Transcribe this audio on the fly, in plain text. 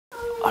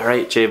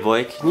Alright,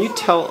 J-Boy, can you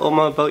tell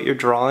Oma about your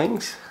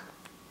drawings?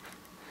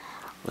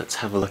 Let's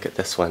have a look at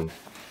this one.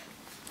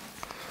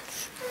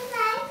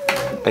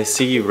 I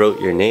see you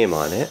wrote your name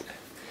on it.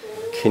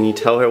 Can you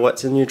tell her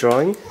what's in your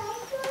drawing?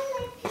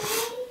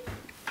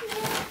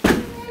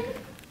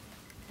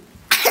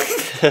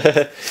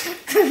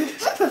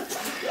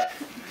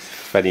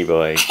 Funny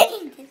boy.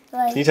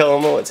 Can you tell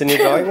Oma what's in your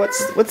drawing?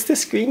 What's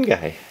this green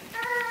guy?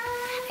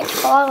 A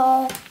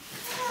turtle.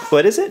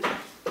 What is it?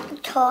 A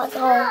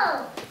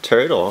turtle.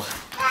 Turtle.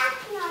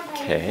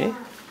 Okay.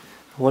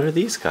 What are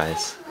these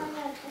guys?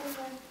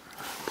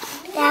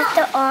 That's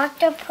the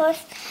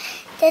octopus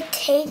that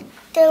take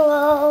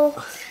the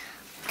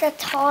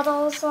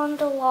turtles on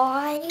the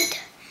ride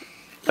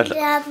in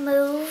that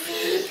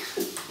movie.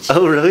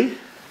 Oh, really?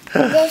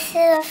 This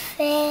is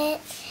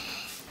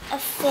a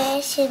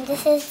fish, and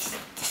this is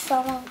the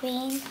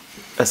submarine.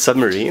 A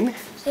submarine?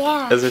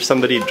 Yeah. Is there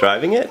somebody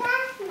driving it?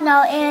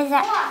 No, it was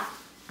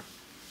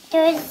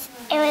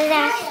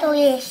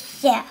actually a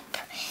ship.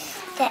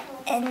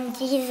 And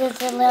these are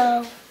the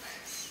little.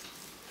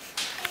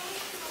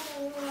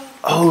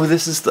 Oh,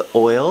 this is the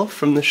oil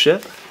from the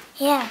ship?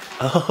 Yeah.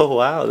 Oh,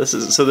 wow. This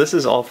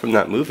is all from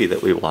that movie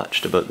that we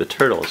watched about the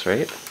turtles,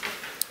 right?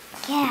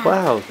 Yeah.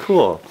 Wow,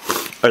 cool.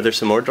 Are there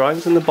some more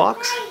drawings in the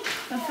box?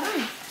 A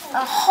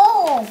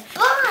whole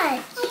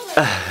bunch.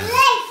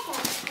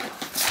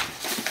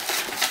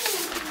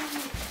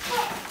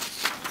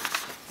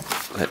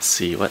 Let's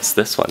see, what's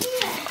this one?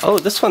 Oh,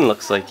 this one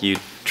looks like you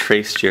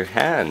traced your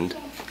hand.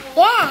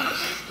 Yeah.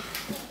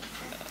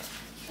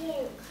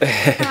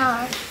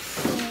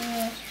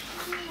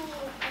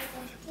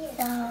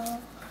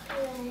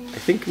 I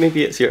think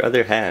maybe it's your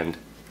other hand.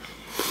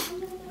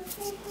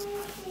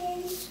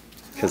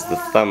 Because the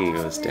thumb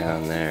goes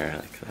down there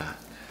like that.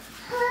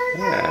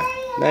 Yeah,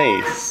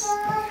 nice.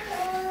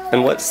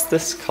 And what's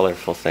this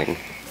colorful thing?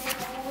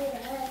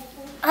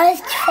 I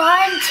was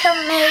trying to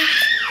make.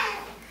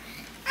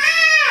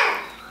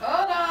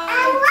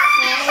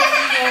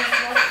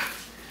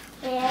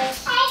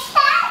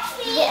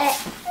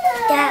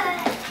 That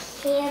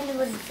hand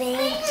was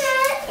big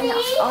and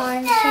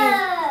on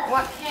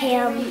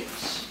him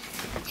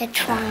the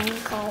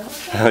triangle.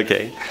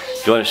 Okay. Do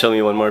you want to show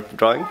me one more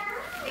drawing?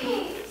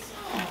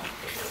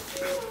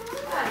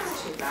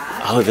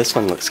 Oh, this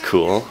one looks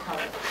cool.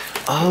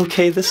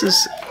 Okay, this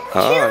is... Two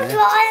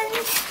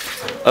drawings.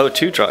 Oh,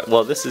 two drawings.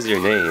 Well, this is your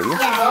name.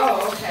 Yeah.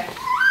 Oh, okay.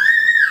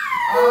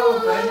 Oh,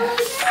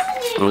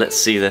 goodness. Let's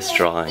see this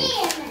drawing.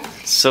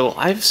 So,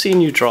 I've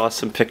seen you draw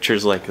some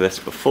pictures like this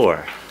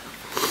before.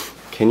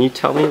 Can you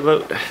tell me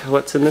about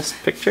what's in this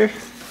picture?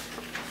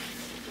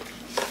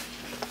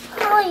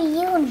 Oh,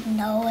 you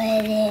know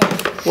it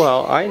is.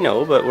 Well, I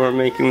know, but we're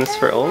making this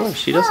for Oma.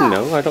 She doesn't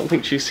know. I don't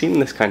think she's seen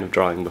this kind of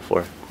drawing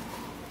before.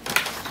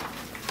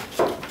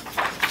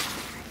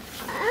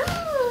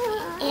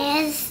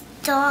 Is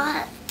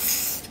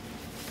dots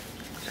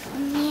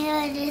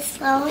near this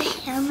little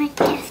hammock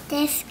if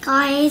this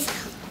guy's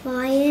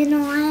flying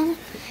on?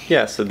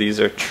 Yeah, so these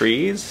are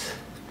trees.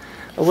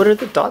 What are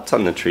the dots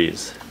on the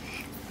trees?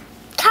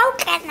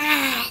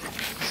 Coconut.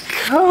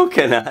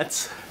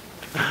 Coconuts?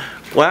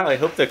 Wow, I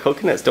hope the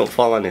coconuts don't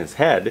fall on his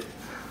head.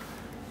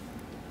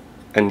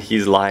 And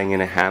he's lying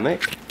in a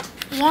hammock?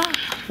 Yeah.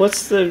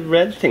 What's the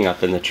red thing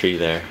up in the tree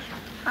there?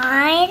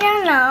 I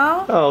don't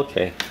know. Oh,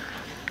 okay.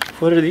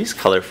 What are these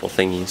colorful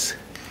thingies?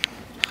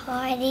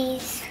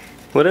 Parties.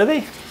 What are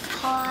they?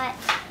 Hot.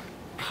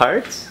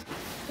 Hearts?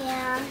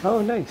 Yeah.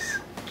 Oh, nice.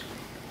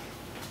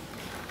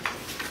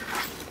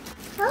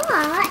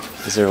 Hot.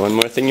 Is there one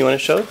more thing you want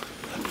to show?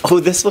 Oh,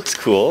 this looks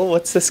cool.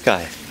 What's this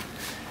guy?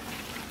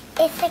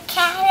 It's a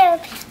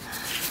caterpillar.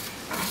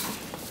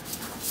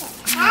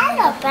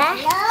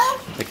 Caterpillar?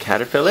 A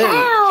caterpillar?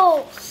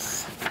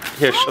 House.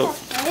 Here, show.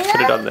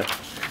 Put it on there.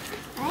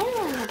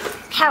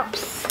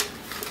 House.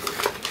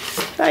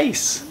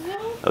 Nice.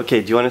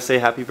 Okay, do you want to say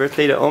happy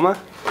birthday to Oma?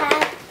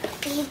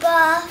 Happy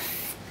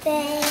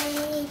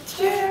birthday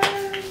to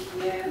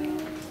you.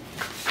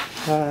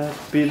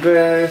 Happy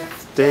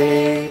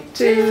birthday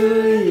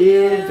to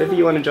you. Baby,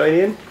 you want to join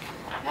in?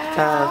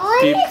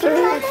 Happy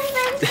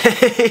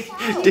birthday,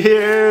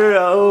 dear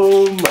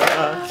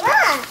Oma.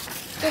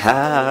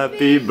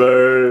 Happy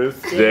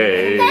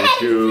birthday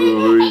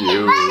to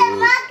you.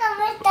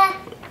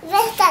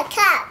 With the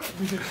cup.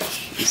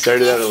 You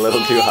started out a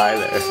little too high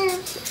there.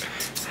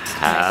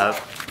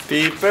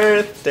 Happy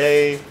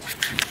birthday